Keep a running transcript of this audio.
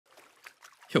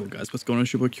Yo guys, what's going on?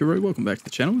 It's your boy Kiro. Welcome back to the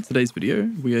channel. In today's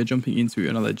video, we are jumping into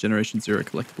another Generation Zero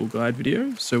collectible guide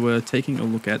video. So we're taking a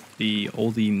look at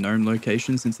all the gnome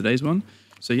locations in today's one.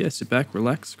 So yeah, sit back,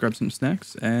 relax, grab some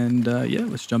snacks, and yeah,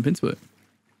 let's jump into it.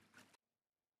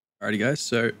 Alrighty guys,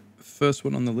 so first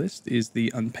one on the list is the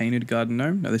unpainted garden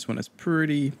gnome. Now this one is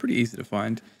pretty easy to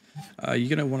find. You're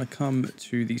going to want to come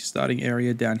to the starting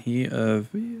area down here of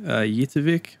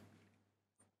Yitavik.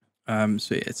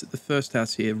 So yeah, it's at the first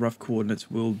house here. Rough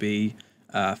coordinates will be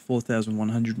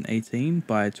 4,118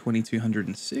 by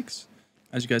 2,206.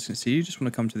 As you guys can see, you just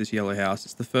want to come to this yellow house.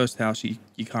 It's the first house. You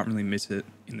can't really miss it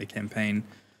in the campaign.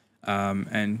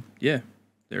 And yeah,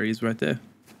 there he is right there.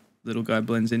 Little guy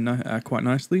blends in quite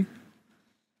nicely.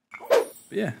 But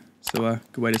yeah, so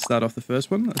good way to start off the first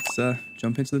one. Let's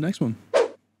jump into the next one.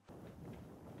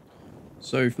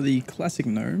 So for the classic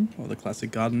gnome, or the classic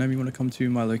garden gnome, you want to come to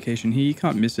my location here. You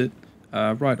can't miss it.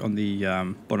 Right on the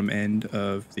bottom end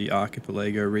of the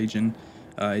archipelago region.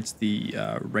 It's the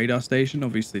radar station.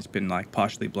 Obviously, it's been like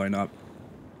partially blown up.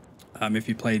 If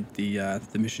you played the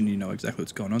mission, you know exactly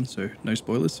what's going on. So no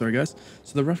spoilers, sorry guys.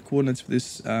 So the rough coordinates for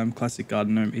this classic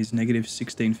garden gnome is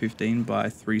 -1615 by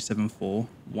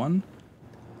 3741.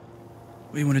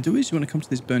 What you want to do is you want to come to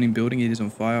this burning building. It is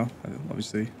on fire,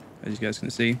 obviously, as you guys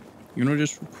can see. You want to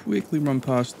just quickly run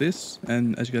past this,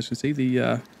 and as you guys can see,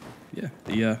 the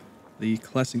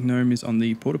classic gnome is on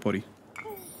the porta potty.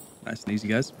 Nice and easy,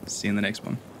 guys. See you in the next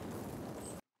one.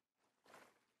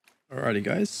 Alrighty,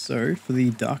 guys. So for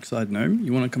the dark side gnome,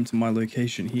 you want to come to my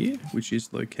location here, which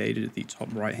is located at the top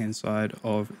right-hand side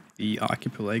of the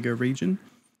archipelago region.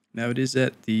 Now it is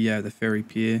at the ferry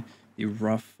pier. The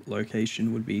rough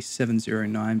location would be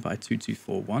 709 by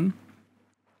 2241.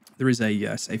 There is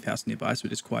a safe house nearby, so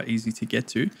it is quite easy to get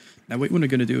to. Now, what we're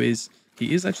going to do is,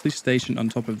 he is actually stationed on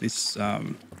top of this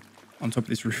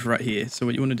roof right here. So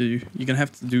what you want to do, you're going to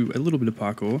have to do a little bit of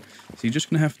parkour. So you're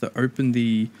just going to have to open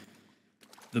the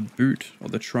boot or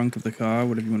the trunk of the car,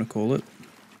 whatever you want to call it,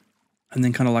 and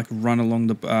then kind of like run along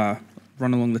the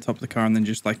top of the car, and then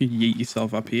just like yeet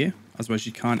yourself up here. Otherwise,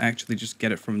 you can't actually just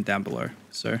get it from down below.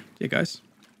 So yeah, guys,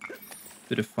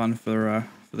 bit of fun for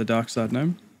the dark side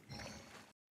gnome.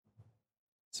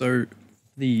 So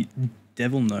the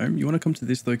devil gnome, you want to come to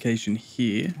this location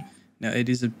here. Now it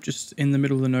is just in the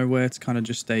middle of the nowhere. It's kind of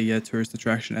just a tourist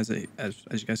attraction, as you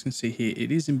guys can see here. It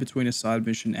is in between a side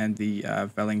mission and the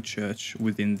Valing Church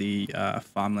within the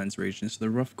farmlands region. So the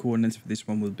rough coordinates for this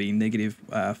one will be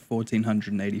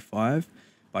 -1485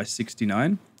 by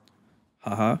 69.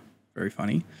 Haha, very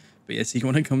funny. But yes, you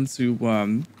want to come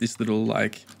to this little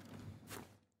like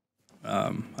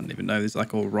I don't even know. There's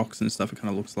like all rocks and stuff. It kind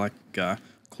of looks like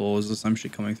claws or some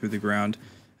shit coming through the ground,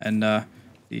 and the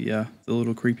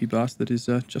little creepy bastard is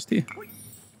just here.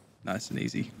 Nice and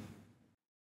easy.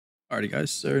 Alrighty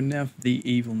guys, so now for the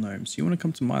evil gnomes. You want to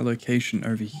come to my location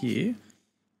over here.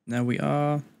 Now we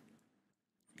are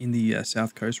in the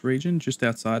south coast region, just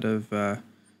outside of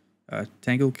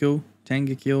Tangakil.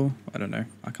 I don't know.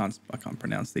 I can't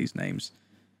pronounce these names.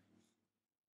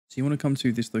 So you want to come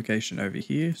to this location over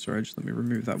here. Sorry, just let me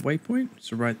remove that waypoint.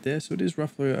 So right there. So it is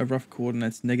roughly a rough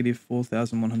coordinates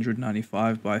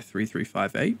 -4195 by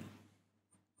 3358.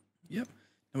 Yep.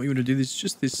 And what you want to do is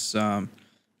just this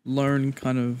lone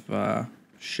kind of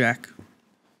shack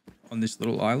on this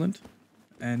little island.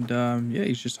 And yeah,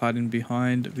 he's just hiding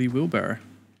behind the wheelbarrow.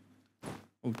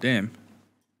 Oh, damn.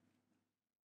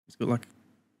 He's got like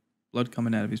blood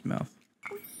coming out of his mouth.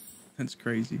 That's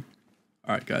crazy.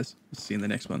 Alright guys, we'll see you in the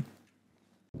next one.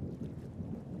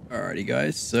 Alrighty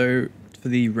guys, so for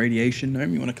the radiation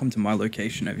gnome, you want to come to my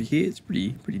location over here. It's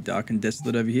pretty dark and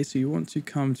desolate over here, so you want to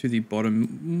come to the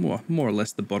bottom, more or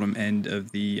less the bottom end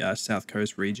of the south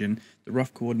coast region. The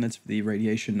rough coordinates for the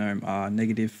radiation gnome are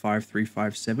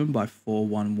 -5357 by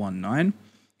 4119.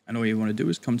 And all you want to do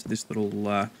is come to this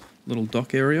little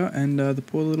dock area, and the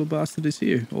poor little bastard is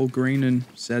here, all green and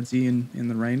sadsy in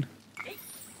the rain.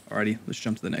 Alrighty, let's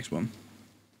jump to the next one.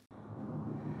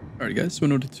 Alright guys, so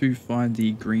in order to find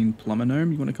the green plumber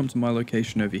gnome, you want to come to my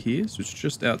location over here. So it's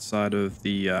just outside of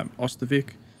the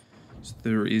Ostavik. So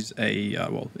there is a,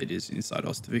 well, it is inside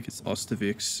Ostavik. It's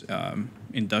Ostavik's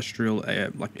industrial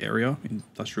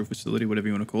industrial facility, whatever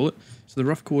you want to call it. So the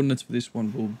rough coordinates for this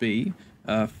one will be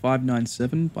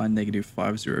 597 by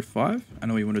 -505.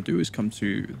 And all you want to do is come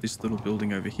to this little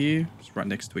building over here. It's right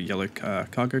next to a yellow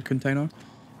cargo container.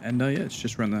 And yeah, it's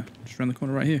just around the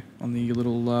corner right here on the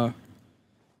little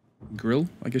grill,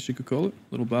 I guess you could call it,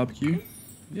 little barbecue.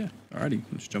 Yeah, alrighty,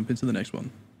 let's jump into the next one.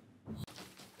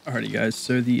 Alrighty guys,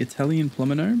 so the Italian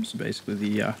plumber gnomes, basically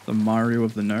the Mario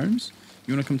of the gnomes.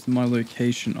 You want to come to my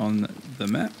location on the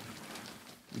map.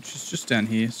 which is just down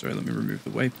here. Sorry, let me remove the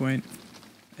waypoint.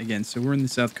 Again, so we're in the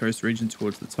South Coast region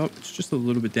towards the top. It's just a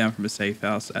little bit down from a safe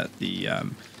house at the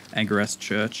Angeras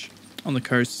Church on the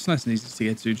coast. It's nice and easy to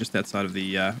get to, just outside of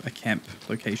the a camp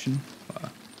location. A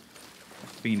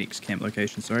Phoenix camp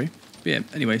location, sorry. But yeah,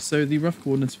 anyway, so the rough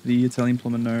coordinates for the Italian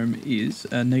plumber gnome is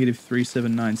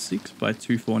 -3796 by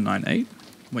 2498.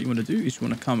 What you want to do is you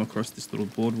want to come across this little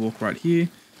boardwalk right here,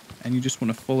 and you just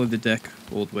want to follow the deck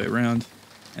all the way around,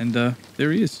 and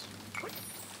there he is.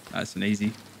 Nice and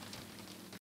easy.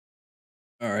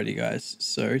 Alrighty guys,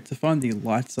 so to find the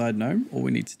light side gnome, all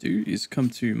we need to do is come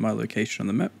to my location on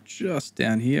the map, just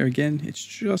down here. Again, it's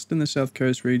just in the South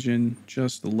Coast region,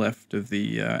 just left of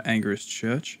the Angeras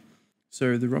Church.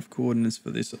 So the rough coordinates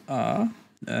for this are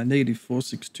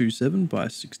 -4627 by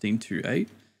 1628.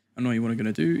 And all you want to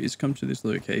going to do is come to this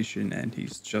location, and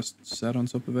he's just sat on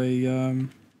top of a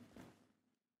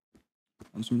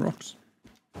on some rocks.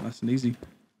 Nice and easy.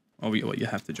 Oh, you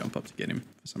have to jump up to get him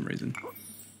for some reason.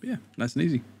 But yeah, nice and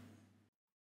easy.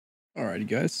 Alrighty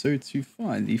guys, so to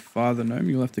find the father gnome,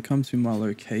 you'll have to come to my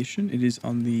location. It is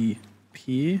on the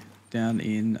pier down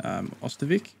in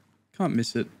Ostavik. Can't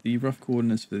miss it. The rough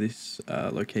coordinates for this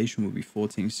location will be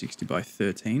 1460 by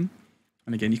 13.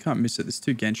 And again, you can't miss it. There's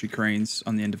two gantry cranes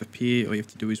on the end of a pier. All you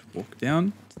have to do is walk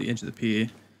down to the edge of the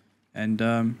pier, and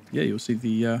yeah, you'll see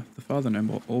the father gnome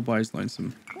all by his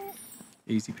lonesome.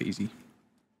 Easy peasy.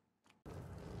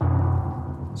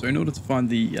 So in order to find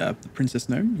the princess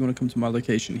gnome, you want to come to my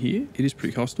location here. It is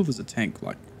pretty hostile. There's a tank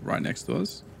like right next to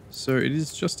us. So it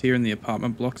is just here in the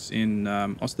apartment blocks in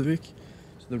Ostavik.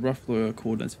 So the rough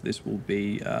coordinates for this will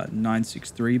be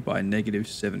 963 by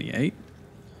 -78.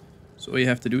 So all you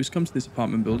have to do is come to this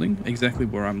apartment building, exactly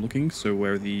where I'm looking. So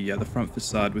where the front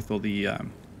facade with all the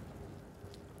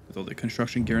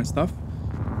construction gear and stuff,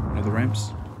 and all the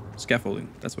ramps, scaffolding.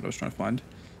 That's what I was trying to find.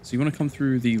 So you want to come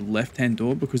through the left-hand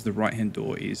door because the right-hand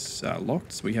door is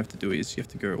locked. So what you have to do is you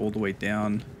have to go all the way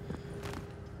down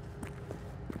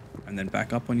and then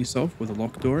back up on yourself where the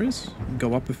locked door is.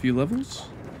 Go up a few levels,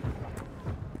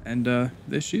 and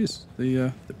there she is,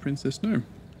 the princess gnome.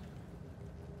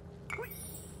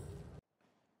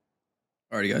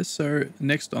 Alrighty guys, so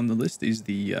next on the list is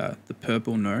the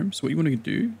purple gnome. So what you want to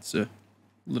do, it's a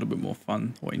little bit more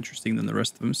fun or interesting than the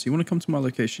rest of them. So you want to come to my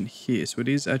location here. So it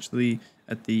is actually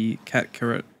at the Cat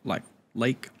Carrot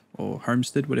Lake or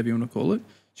homestead, whatever you want to call it.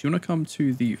 So you want to come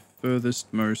to the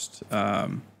furthest most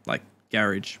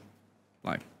garage,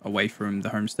 away from the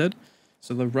homestead.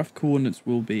 So the rough coordinates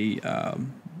will be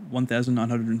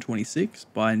 1926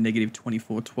 by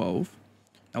 -2412.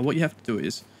 Now what you have to do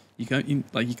is you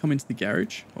come into the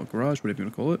garage or garage, whatever you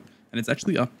want to call it, and it's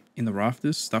actually up in the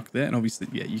rafters, stuck there. And obviously,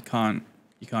 yeah, you can't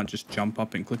just jump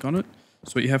up and click on it.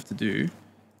 So what you have to do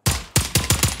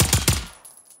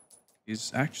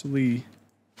is actually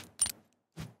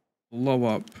blow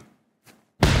up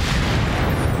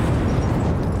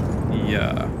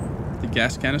the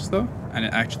gas canister, and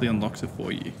it actually unlocks it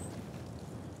for you.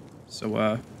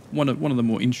 So one of the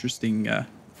more interesting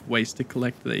ways to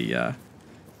collect the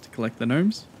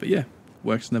gnomes, but yeah,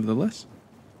 works nevertheless.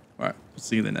 All right, we'll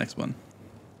see you in the next one.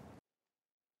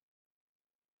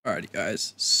 Alrighty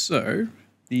guys, so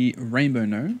the rainbow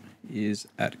gnome is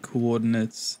at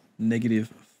coordinates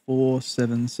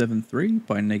 -4773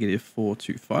 by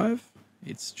 -425.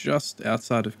 It's just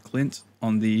outside of Clint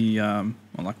on the on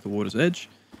the water's edge,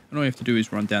 and all you have to do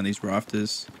is run down these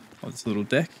rafters of this little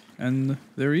deck, and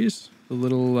there he is, the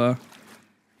little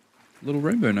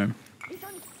rainbow gnome.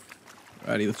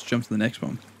 Alrighty, let's jump to the next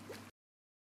one.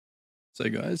 So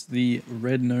guys, the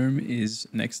red gnome is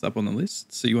next up on the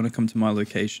list. So you want to come to my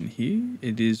location here.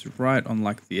 It is right on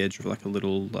the edge of a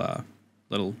little, well,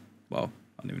 I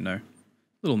don't even know,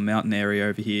 little mountain area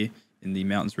over here in the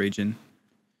mountains region.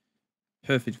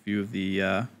 Perfect view of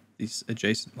the these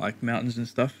adjacent mountains and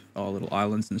stuff, little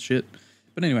islands and shit.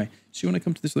 But anyway, so you want to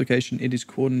come to this location. It is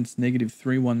coordinates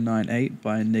 -3198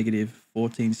 by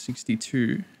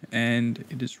 -1462, and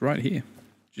it is right here,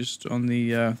 just on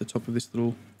the top of this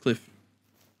little cliff.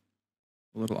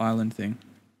 A little island thing.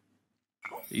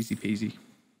 Easy peasy.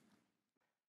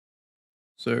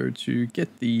 So to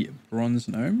get the bronze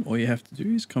gnome, all you have to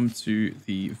do is come to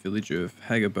the village of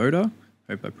Hagaboda.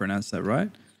 Hope I pronounced that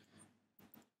right.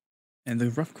 And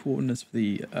the rough coordinates for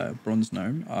the bronze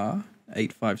gnome are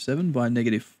 857 by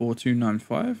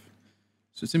 -4295.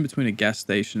 So it's in between a gas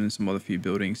station and some other few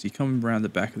buildings. You come around the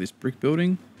back of this brick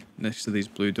building next to these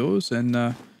blue doors, and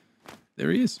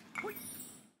there he is.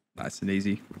 Nice and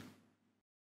easy.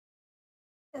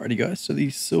 Alrighty guys, so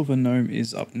the silver gnome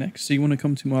is up next. So you want to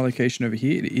come to my location over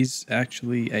here. It is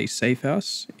actually a safe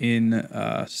house in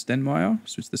Stenmeyer.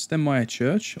 So it's the Stenmeyer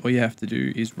Church. All you have to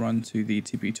do is run to the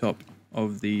tippy top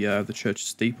of the church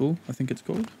steeple, I think it's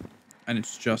called. And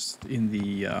it's just in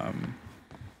the,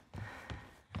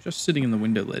 just sitting in the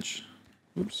window ledge.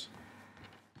 Oops.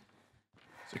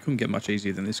 So it couldn't get much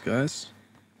easier than this, guys.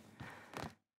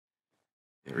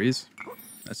 There he is.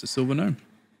 That's the silver gnome.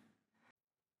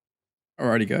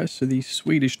 Alrighty guys, so the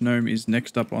Swedish gnome is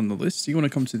next up on the list. So you want to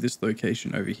come to this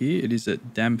location over here. It is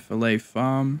at Damfilet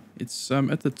Farm. It's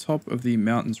at the top of the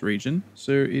mountains region.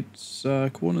 So its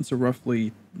coordinates are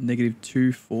roughly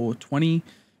 -2420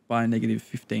 by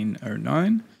 -1509.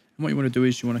 And what you want to do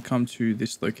is you want to come to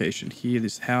this location here,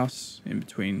 this house in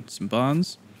between some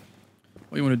barns.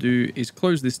 What you want to do is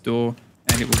close this door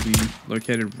and it will be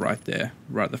located right there,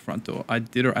 right at the front door. I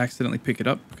did accidentally pick it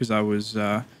up because I was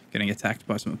getting attacked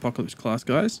by some apocalypse class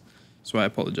guys, so I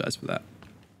apologize for that.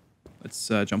 Let's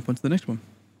jump on to the next one.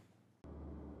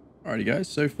 Alrighty guys,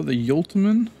 so for the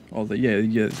Yolteman, the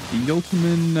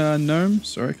Yolteman gnome,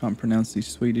 sorry I can't pronounce these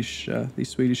Swedish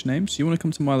names. So you want to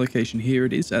come to my location here.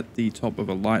 It is at the top of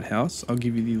a lighthouse. I'll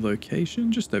give you the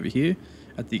location just over here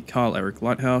at the Karl Erik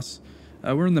Lighthouse.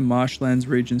 We're in the marshlands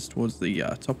regions towards the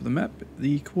top of the map.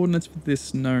 The coordinates for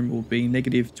this gnome will be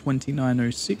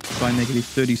 -2906 by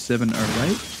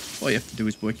 -3708. All you have to do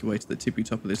is work your way to the tippy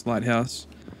top of this lighthouse.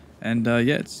 And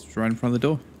yeah, it's right in front of the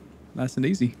door. Nice and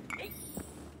easy.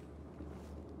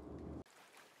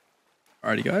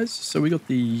 Alrighty guys, so we got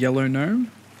the yellow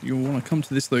gnome. You'll want to come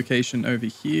to this location over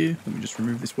here. Let me just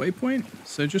remove this waypoint.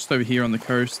 So just over here on the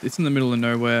coast, it's in the middle of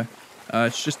nowhere.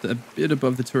 It's just a bit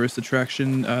above the tourist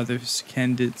attraction. There's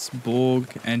Candid's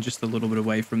Borg and just a little bit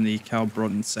away from the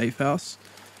Kalbrodden safe house.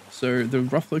 So the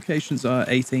rough locations are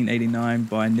 1889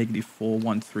 by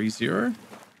 -4130.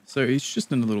 So he's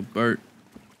just in a little boat.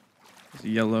 There's a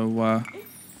yellow,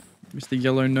 Mr.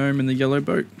 Yellow Gnome in the yellow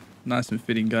boat. Nice and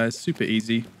fitting, guys. Super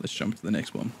easy. Let's jump to the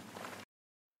next one.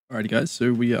 Alrighty, guys.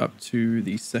 So we are up to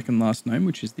the second last gnome,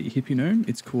 which is the hippie gnome.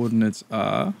 Its coordinates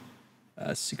are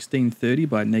 1630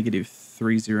 by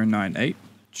 -3098.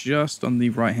 Just on the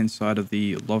right hand side of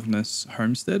the Loveness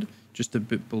homestead, just a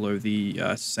bit below the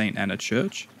St. Anna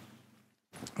Church.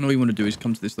 And all you want to do is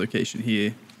come to this location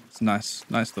here. It's nice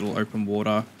little open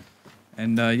water.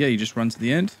 And yeah, you just run to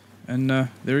the end. And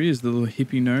there he is, the little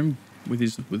hippie gnome with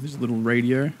his little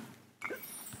radio.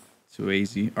 Too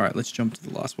easy. Alright, let's jump to the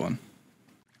last one.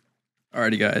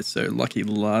 Alrighty guys, so lucky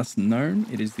last gnome.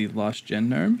 It is the last gen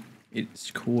gnome. Its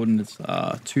coordinates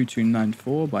are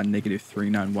 2294 by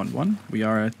 -3911. We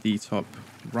are at the top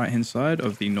right hand side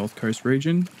of the North Coast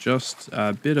region, just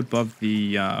a bit above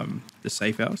the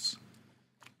safe house.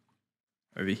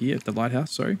 Over here at the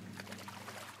lighthouse, sorry.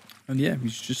 And yeah,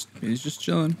 he's just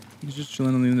chilling. He's just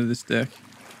chilling on the end of this deck.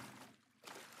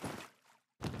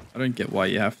 I don't get why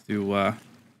you have to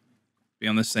be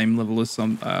on the same level as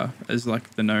as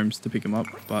like the gnomes to pick him up,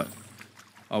 but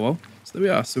oh well. So there we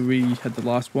are. So we had the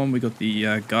last one. We got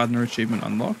the gardener achievement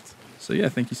unlocked. So yeah,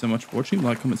 thank you so much for watching.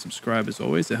 Like, comment, subscribe as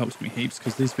always. It helps me heaps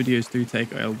because these videos do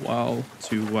take a while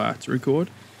to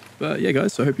record. But yeah,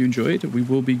 guys, so I hope you enjoyed. We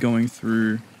will be going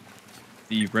through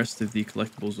the rest of the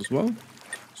collectibles as well.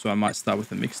 So I might start with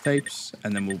the mixtapes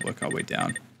and then we'll work our way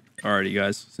down. Alrighty,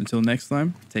 guys. So until next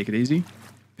time, take it easy.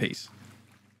 Peace.